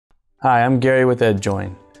Hi, I'm Gary with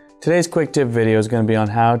EDJOIN. Today's quick tip video is going to be on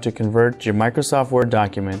how to convert your Microsoft Word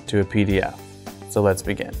document to a PDF. So let's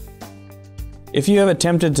begin. If you have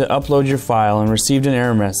attempted to upload your file and received an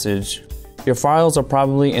error message, your files are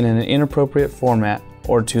probably in an inappropriate format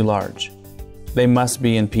or too large. They must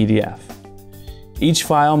be in PDF. Each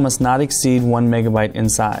file must not exceed 1 megabyte in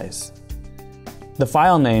size. The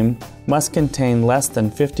file name must contain less than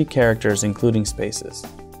 50 characters including spaces.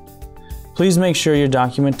 Please make sure your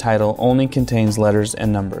document title only contains letters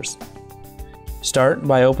and numbers. Start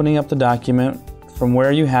by opening up the document from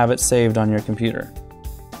where you have it saved on your computer.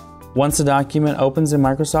 Once the document opens in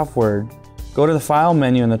Microsoft Word, go to the File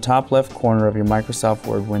menu in the top left corner of your Microsoft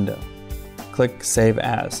Word window. Click Save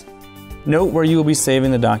As. Note where you will be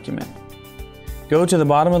saving the document. Go to the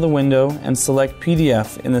bottom of the window and select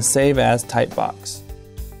PDF in the Save As type box.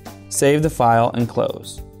 Save the file and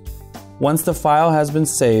close. Once the file has been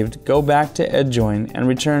saved, go back to EDJOIN and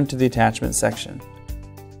return to the Attachment section.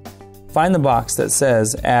 Find the box that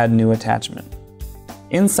says Add New Attachment.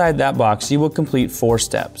 Inside that box, you will complete 4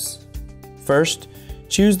 steps. First,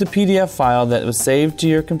 choose the PDF file that was saved to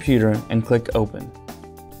your computer and click Open.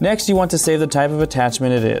 Next, you want to save the type of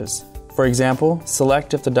attachment it is. For example,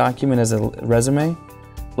 select if the document is a resume,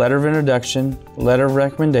 letter of introduction, letter of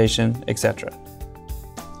recommendation, etc.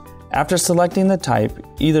 After selecting the type,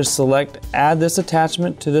 either select Add this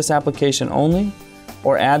attachment to this application only,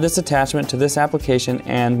 or Add this attachment to this application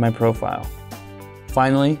and my profile.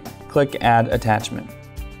 Finally, click Add Attachment.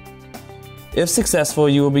 If successful,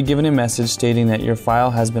 you will be given a message stating that your file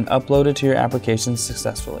has been uploaded to your application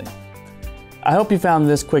successfully. I hope you found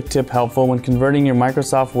this quick tip helpful when converting your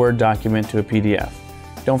Microsoft Word document to a PDF.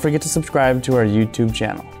 Don't forget to subscribe to our YouTube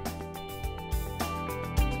channel.